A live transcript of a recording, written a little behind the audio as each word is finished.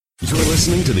You're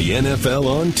listening to the NFL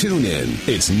on TuneIn.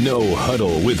 It's No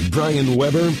Huddle with Brian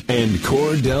Weber and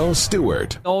Cordell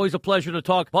Stewart. Always a pleasure to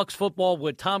talk Bucs football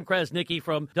with Tom Krasniqi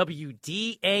from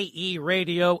WDAE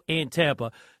Radio in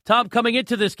Tampa. Tom, coming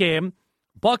into this game,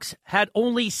 Bucs had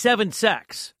only 7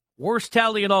 sacks. Worst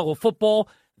tally in all of football.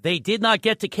 They did not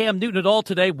get to Cam Newton at all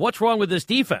today. What's wrong with this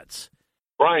defense?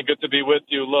 Brian, good to be with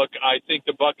you. Look, I think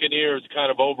the Buccaneers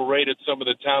kind of overrated some of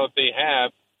the talent they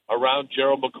have around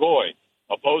Gerald McCoy.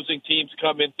 Opposing teams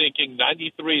come in thinking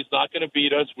 93 is not going to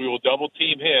beat us. We will double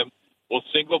team him. We'll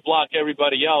single block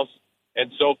everybody else.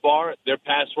 And so far, their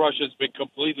pass rush has been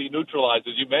completely neutralized.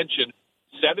 As you mentioned,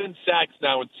 7 sacks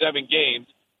now in 7 games.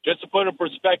 Just to put in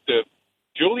perspective,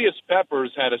 Julius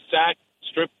Peppers had a sack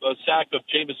of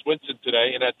Jameis Winston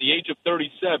today, and at the age of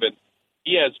 37,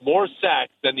 he has more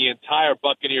sacks than the entire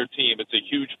Buccaneer team. It's a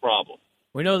huge problem.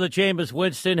 We know that Jameis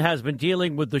Winston has been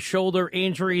dealing with the shoulder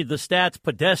injury. The stats,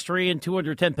 pedestrian,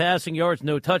 210 passing yards,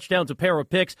 no touchdowns, a pair of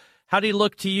picks. How did he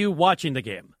look to you watching the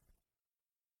game?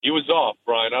 He was off,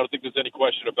 Brian. I don't think there's any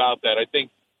question about that. I think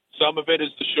some of it is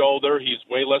the shoulder. He's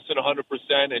way less than 100%,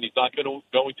 and he's not going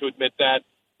to admit that.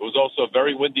 It was also a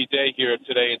very windy day here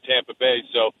today in Tampa Bay,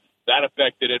 so that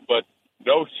affected it. But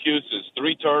no excuses.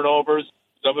 3 turnovers.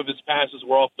 Some of his passes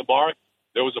were off the mark.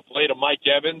 There was a play to Mike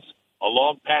Evans, a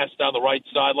long pass down the right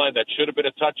sideline that should have been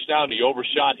a touchdown. He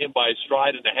overshot him by a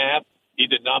stride and a half. He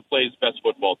did not play his best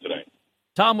football today.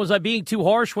 Tom, was I being too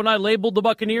harsh when I labeled the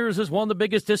Buccaneers as one of the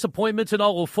biggest disappointments in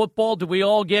all of football? Do we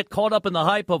all get caught up in the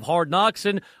hype of Hard Knocks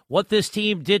and what this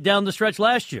team did down the stretch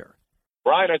last year?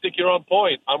 Brian, I think you're on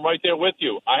point. I'm right there with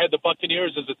you. I had the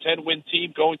Buccaneers as a 10-win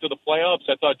team going to the playoffs.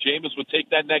 I thought Jameis would take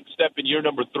that next step in year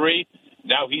number 3.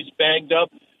 Now he's banged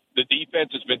up. The defense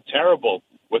has been terrible.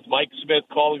 With Mike Smith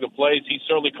calling the plays, he's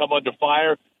certainly come under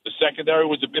fire. The secondary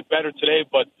was a bit better today,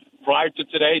 but prior to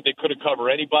today, they couldn't cover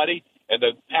anybody, and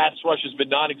the pass rush has been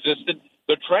non-existent.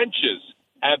 The trenches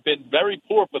have been very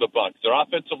poor for the Bucs. Their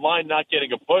offensive line not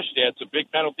getting a push. They had some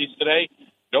big penalties today.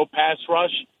 No pass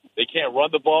rush. They can't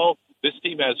run the ball. This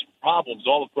team has problems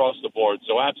all across the board.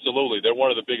 So, absolutely, they're one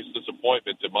of the biggest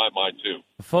disappointments in my mind, too.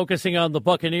 Focusing on the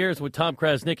Buccaneers with Tom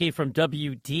Krasniqi from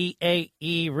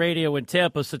WDAE Radio in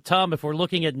Tampa. So, Tom, if we're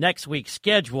looking at next week's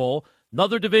schedule,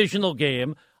 another divisional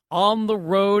game on the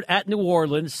road at New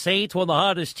Orleans. Saints, one of the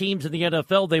hottest teams in the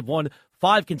NFL. They've won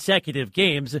 5 consecutive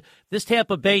games. This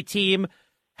Tampa Bay team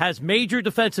has major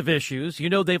defensive issues.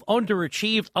 You know, they've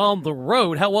underachieved on the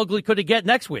road. How ugly could it get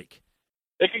next week?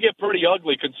 It could get pretty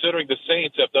ugly considering the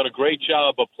Saints have done a great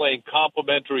job of playing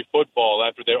complementary football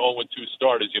after their 0-2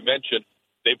 start. As you mentioned,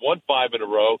 they've won 5 in a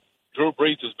row. Drew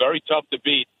Brees is very tough to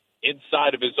beat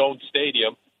inside of his own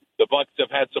stadium. The Bucs have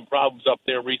had some problems up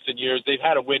there in recent years. They've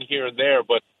had a win here and there,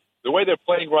 but the way they're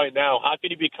playing right now, how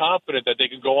can you be confident that they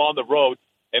can go on the road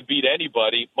and beat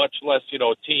anybody, much less, a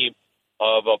team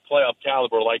of a playoff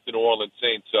caliber like the New Orleans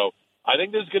Saints? So I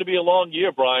think this is going to be a long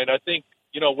year, Brian. I think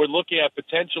we're looking at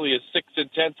potentially a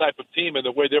 6-10 type of team, and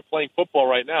the way they're playing football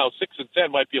right now, 6-10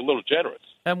 might be a little generous.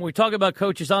 And when we talk about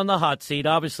coaches on the hot seat,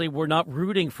 obviously we're not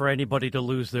rooting for anybody to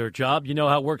lose their job. You know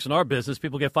how it works in our business.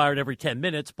 People get fired every 10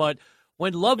 minutes. But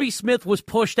when Lovie Smith was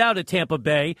pushed out at Tampa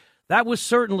Bay, that was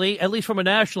certainly, at least from a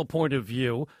national point of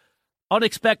view,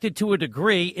 unexpected to a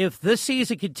degree. If this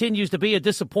season continues to be a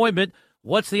disappointment,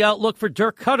 what's the outlook for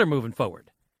Dirk Cutter moving forward?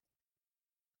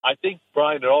 I think,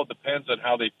 Brian, it all depends on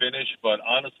how they finish, but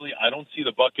honestly, I don't see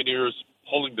the Buccaneers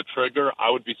pulling the trigger. I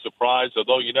would be surprised,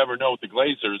 although you never know with the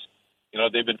Glazers.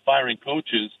 They've been firing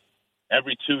coaches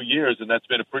every 2 years, and that's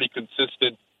been a pretty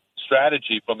consistent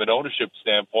strategy from an ownership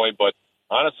standpoint, but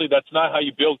honestly, that's not how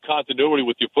you build continuity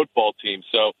with your football team.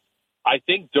 So I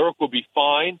think Dirk will be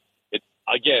fine.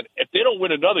 Again, if they don't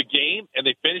win another game and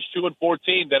they finish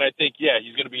 2-14, then I think,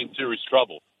 he's going to be in serious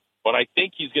trouble. But I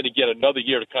think he's going to get another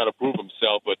year to kind of prove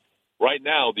himself. But right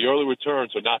now, the early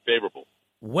returns are not favorable.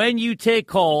 When you take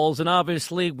calls, and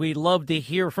obviously we love to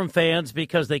hear from fans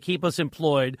because they keep us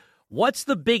employed, what's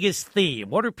the biggest theme?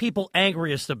 What are people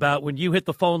angriest about when you hit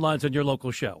the phone lines on your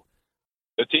local show?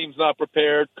 The team's not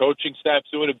prepared. Coaching staff's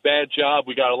doing a bad job.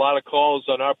 We got a lot of calls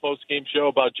on our post-game show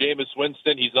about Jameis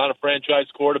Winston. He's not a franchise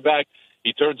quarterback.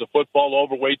 He turns the football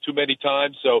over way too many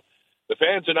times. So the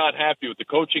fans are not happy with the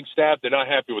coaching staff. They're not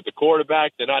happy with the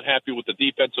quarterback. They're not happy with the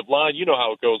defensive line. You know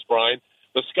how it goes, Brian.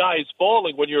 The sky is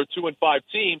falling when you're a 2-5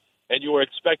 team and you are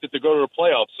expected to go to the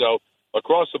playoffs. So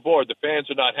across the board, the fans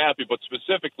are not happy, but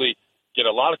specifically get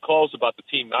a lot of calls about the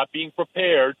team not being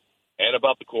prepared and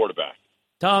about the quarterback.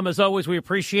 Tom, as always, we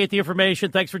appreciate the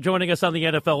information. Thanks for joining us on the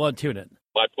NFL on TuneIn.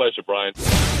 My pleasure, Brian.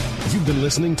 You've been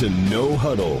listening to No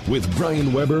Huddle with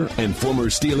Brian Weber and former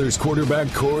Steelers quarterback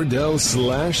Cordell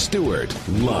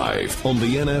 /Stewart. Live on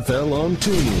the NFL on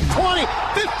TuneIn. 20,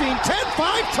 15, 10,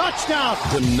 5, touchdown.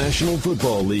 The National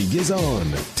Football League is on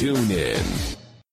TuneIn.